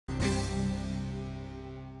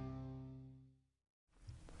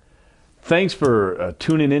thanks for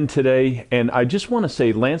tuning in today. And I just want to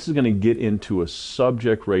say, Lance is going to get into a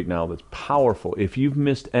subject right now that's powerful. If you've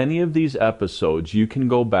missed any of these episodes, you can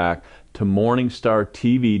go back to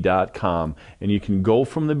morningstartv.com and you can go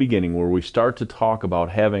from the beginning where we start to talk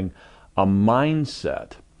about having a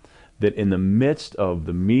mindset that in the midst of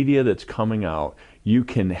the media that's coming out, you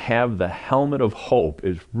can have the helmet of hope.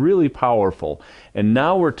 Is really powerful. And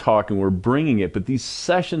now we're bringing it, but these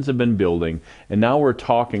sessions have been building, and now we're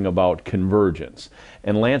talking about convergence.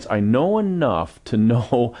 And Lance, I know enough to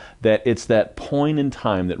know that it's that point in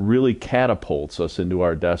time that really catapults us into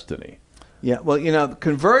our destiny. Yeah, well,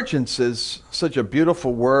 convergence is such a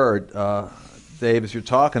beautiful word, Dave, as you're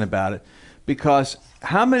talking about it, because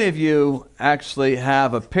how many of you actually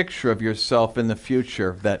have a picture of yourself in the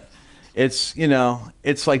future that it's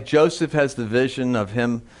like Joseph has the vision of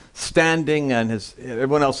him standing and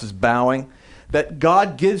everyone else is bowing, that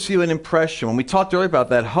God gives you an impression. When we talked earlier about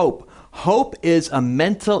that hope is a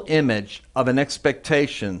mental image of an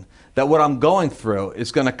expectation that what I'm going through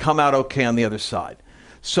is going to come out okay on the other side.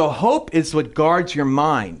 So hope is what guards your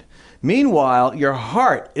mind. Meanwhile, your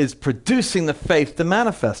heart is producing the faith to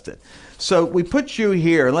manifest it. So we put you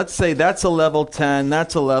here, and let's say that's a level 10,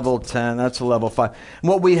 that's a level 10, that's a level 5. And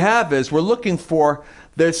what we have is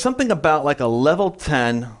there's something about like a level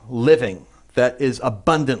 10 living that is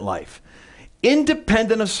abundant life.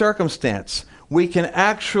 Independent of circumstance, we can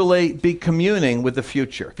actually be communing with the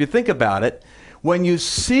future. If you think about it, when you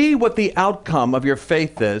see what the outcome of your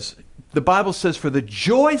faith is, the Bible says, for the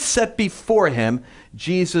joy set before him,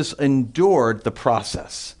 Jesus endured the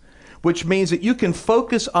process. Which means that you can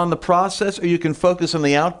focus on the process or you can focus on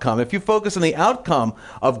the outcome. If you focus on the outcome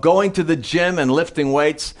of going to the gym and lifting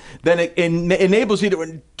weights, then it enables you to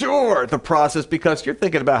endure the process because you're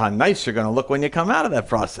thinking about how nice you're going to look when you come out of that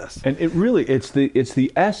process. And it's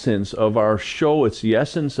the essence of our show. It's the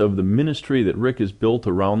essence of the ministry that Rick has built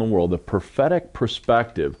around the world, the prophetic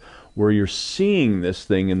perspective, where you're seeing this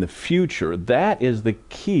thing in the future. That is the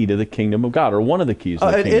key to the kingdom of God, or one of the keys to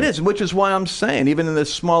the kingdom. It is, which is why I'm saying, even in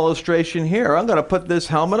this small illustration here, I'm going to put this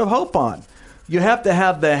helmet of hope on. You have to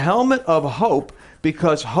have the helmet of hope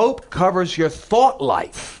because hope covers your thought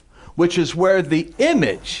life, which is where the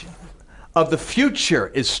image of the future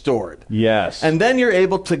is stored. Yes. And then you're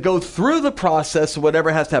able to go through the process of whatever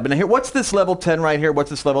has to happen. Now here, what's this level 10 right here? What's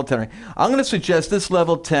this level 10 right here? I'm going to suggest this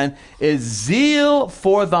level 10 is zeal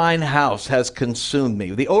for thine house has consumed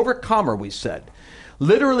me. The overcomer, we said,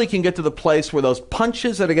 literally can get to the place where those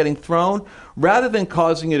punches that are getting thrown, rather than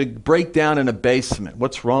causing you to break down in a basement.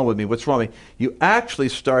 What's wrong with me? What's wrong with me? You actually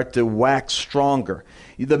start to wax stronger.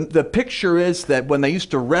 The picture is that when they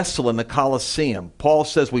used to wrestle in the Colosseum, Paul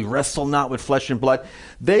says we wrestle not with flesh and blood.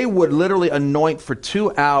 They would literally anoint for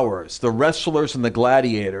 2 hours the wrestlers and the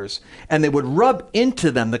gladiators, and they would rub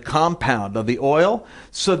into them the compound of the oil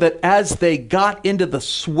so that as they got into the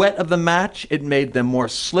sweat of the match, it made them more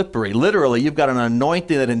slippery. Literally, you've got an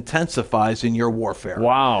anointing that intensifies in your warfare.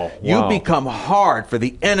 Wow. You become hard for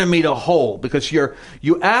the enemy to hold because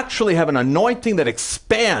you actually have an anointing that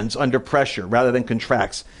expands under pressure rather than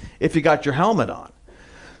contracts if you got your helmet on.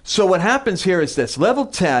 So what happens here is this. Level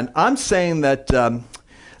 10, I'm saying that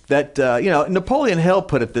Napoleon Hill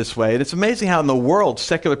put it this way, and it's amazing how in the world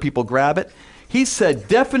secular people grab it. He said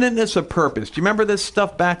definiteness of purpose. Do you remember this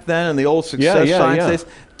stuff back then in the old success science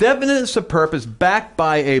days? Definiteness of purpose backed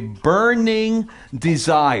by a burning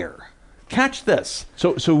desire. Catch this.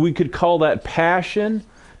 So we could call that passion?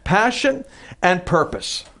 Passion and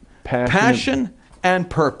purpose. Passion and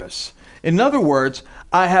purpose. In other words,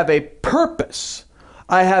 I have a purpose.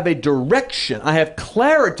 I have a direction. I have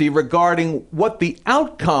clarity regarding what the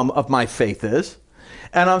outcome of my faith is.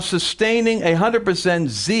 And I'm sustaining 100%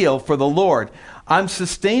 zeal for the Lord. I'm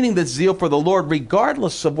sustaining the zeal for the Lord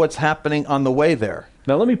regardless of what's happening on the way there.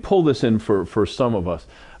 Now let me pull this in for some of us.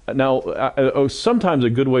 Now, sometimes a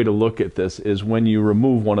good way to look at this is when you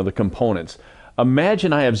remove one of the components.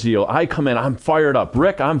 Imagine I have zeal. I come in, I'm fired up.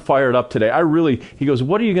 Rick, I'm fired up today. He goes,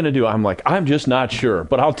 what are you going to do? I'm like, I'm just not sure.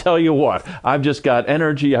 But I'll tell you what, I've just got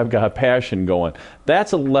energy, I've got passion going.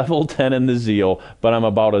 That's a level 10 in the zeal, but I'm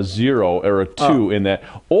about a 0 or a 2 in that.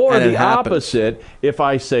 Or the opposite, if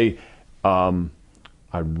I say, I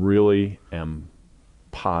really am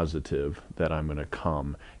positive that I'm going to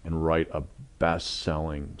come and write a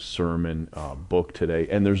best-selling sermon book today,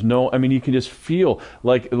 and there's you can just feel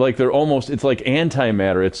like they're almost, it's like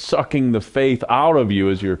antimatter. It's sucking the faith out of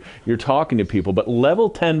you as you're talking to people. But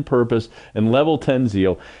level 10 purpose and level 10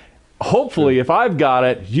 zeal. Hopefully, if I've got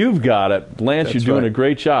it, you've got it. Lance, you're doing a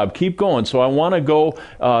great job. Keep going. So I want to go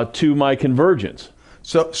to my convergence.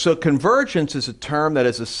 So convergence is a term that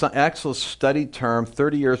is an actual studied term,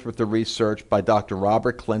 30 years worth of research by Dr.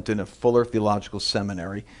 Robert Clinton of Fuller Theological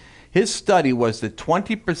Seminary. His study was that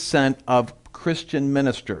 20% of Christian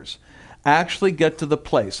ministers actually get to the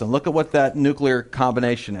place, and look at what that nuclear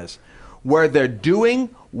combination is, where they're doing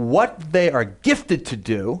what they are gifted to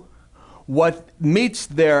do, what meets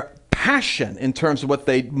their passion in terms of what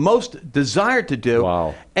they most desire to do,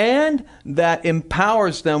 Wow. and that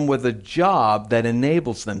empowers them with a job that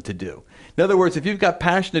enables them to do. In other words, if you've got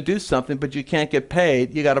passion to do something but you can't get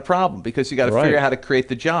paid, you got a problem because you got to Right. figure out how to create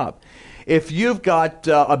the job. If you've got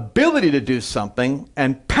ability to do something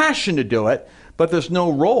and passion to do it, but there's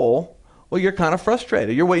no role, well, you're kind of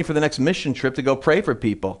frustrated. You're waiting for the next mission trip to go pray for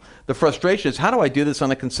people. The frustration is, how do I do this on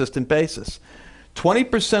a consistent basis?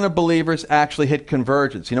 20% of believers actually hit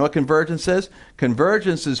convergence. You know what convergence is?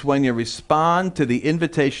 Convergence is when you respond to the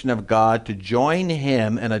invitation of God to join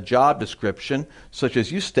Him in a job description, such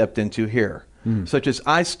as you stepped into here, such as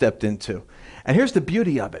I stepped into. And here's the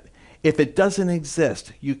beauty of it. If it doesn't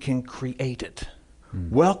exist, you can create it.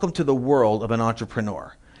 Welcome to the world of an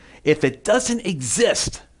entrepreneur. If it doesn't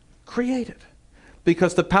exist, create it.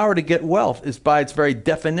 Because the power to get wealth is, by its very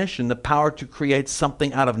definition, the power to create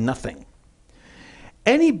something out of nothing.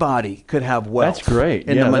 Anybody could have wealth. That's great.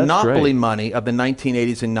 In Yeah, the that's monopoly great. money of the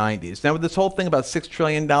 1980s and 90s. Now, with this whole thing about $6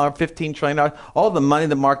 trillion, $15 trillion, all the money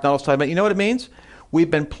that Mark Noddle's talking about, you know what it means? We've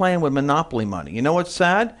been playing with monopoly money. You know what's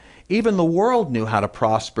sad? Even the world knew how to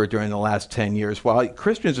prosper during the last 10 years. While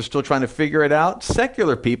Christians are still trying to figure it out,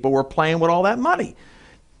 secular people were playing with all that money.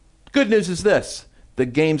 Good news is this: the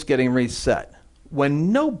game's getting reset.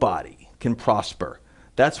 When nobody can prosper,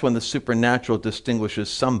 that's when the supernatural distinguishes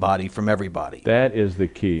somebody from everybody. That is the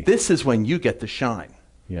key. This is when you get to shine.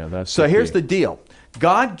 Yeah, that's So the here's key. the deal.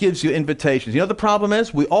 God gives you invitations. You know the problem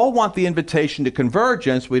is? We all want the invitation to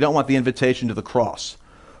convergence. We don't want the invitation to the cross.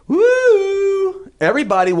 Woo!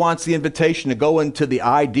 Everybody wants the invitation to go into the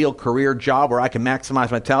ideal career job where I can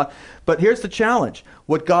maximize my talent. But here's the challenge.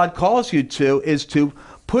 What God calls you to is to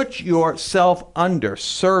put yourself under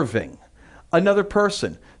serving another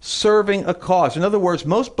person, serving a cause. In other words,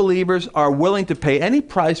 most believers are willing to pay any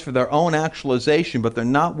price for their own actualization, but they're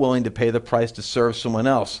not willing to pay the price to serve someone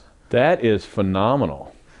else. That is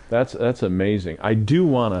phenomenal. That's amazing. I do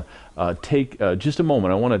want to take just a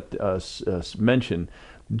moment. I want to mention,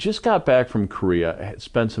 just got back from Korea. I had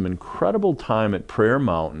spent some incredible time at Prayer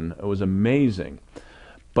Mountain. It was amazing.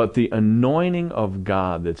 But the anointing of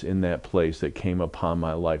God that's in that place that came upon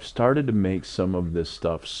my life started to make some of this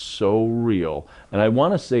stuff so real. And I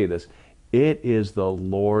want to say this: it is the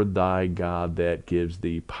Lord thy God that gives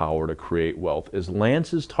thee power to create wealth. As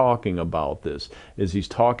Lance is talking about this, as he's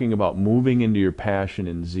talking about moving into your passion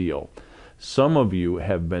and zeal, some of you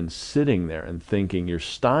have been sitting there and thinking you're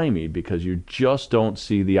stymied because you just don't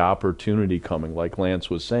see the opportunity coming, like Lance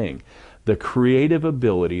was saying. The creative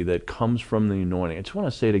ability that comes from the anointing. I just want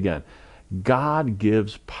to say it again. God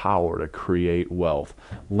gives power to create wealth.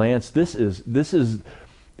 Lance, this is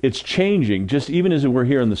it's changing. Just even as we're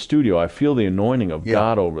here in the studio, I feel the anointing of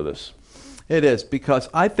God over this. It is, because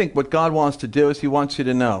I think what God wants to do is He wants you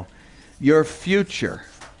to know your future,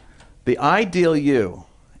 the ideal you,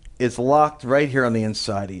 is locked right here on the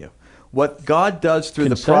inside of you. What God does through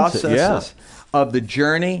the processes of the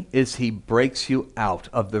journey is He breaks you out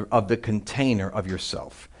of the container of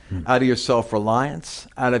yourself, out of your self-reliance,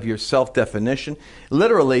 out of your self-definition.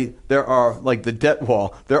 Literally, there are, like the debt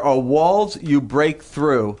wall, there are walls you break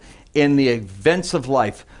through in the events of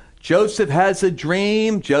life. Joseph has a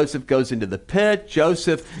dream. Joseph goes into the pit.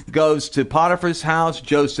 Joseph goes to Potiphar's house.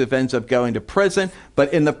 Joseph ends up going to prison.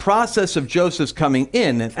 But in the process of Joseph's coming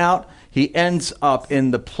in and out, he ends up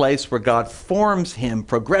in the place where God forms him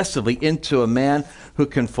progressively into a man who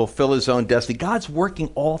can fulfill his own destiny. God's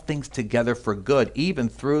working all things together for good, even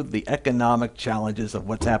through the economic challenges of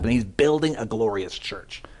what's happening. He's building a glorious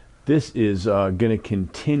church. This is going to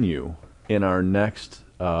continue in our next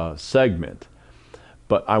segment.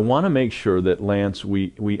 But I want to make sure that, Lance,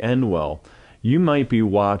 we end well. You might be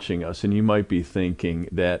watching us and you might be thinking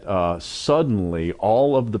that suddenly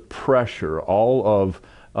all of the pressure, all of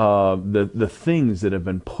the things that have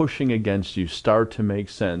been pushing against you start to make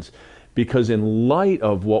sense. Because in light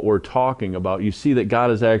of what we're talking about, you see that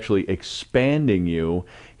God is actually expanding you.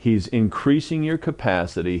 He's increasing your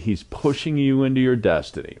capacity. He's pushing you into your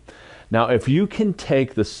destiny. Now, if you can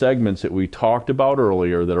take the segments that we talked about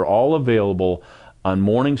earlier that are all available on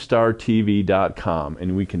morningstartv.com,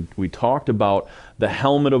 and we talked about the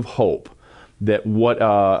helmet of hope, that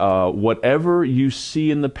whatever you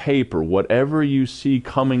see in the paper, whatever you see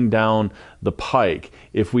coming down the pike,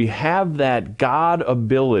 if we have that God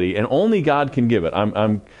ability, and only God can give it,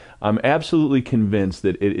 I'm absolutely convinced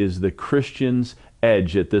that it is the Christian's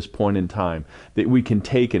edge at this point in time, that we can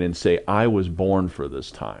take it and say, I was born for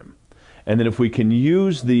this time. And then if we can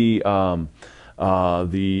use this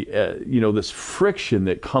friction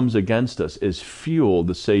that comes against us as fuel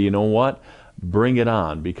to say, you know what, bring it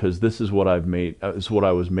on, because this is what I've made. It's what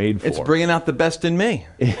I was made for. It's bringing out the best in me.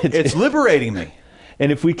 It's liberating me.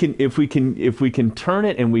 And if we can turn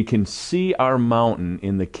it and we can see our mountain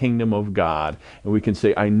in the kingdom of God, and we can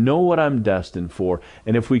say, I know what I'm destined for,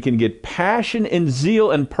 and if we can get passion and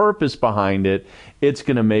zeal and purpose behind it, it's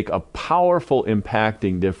going to make a powerful,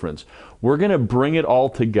 impacting difference. We're going to bring it all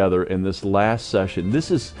together in this last session.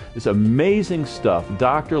 This is amazing stuff.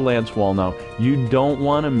 Dr. Lance Wallnau, you don't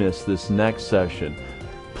want to miss this next session.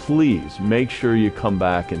 Please make sure you come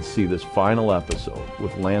back and see this final episode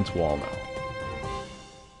with Lance Wallnau.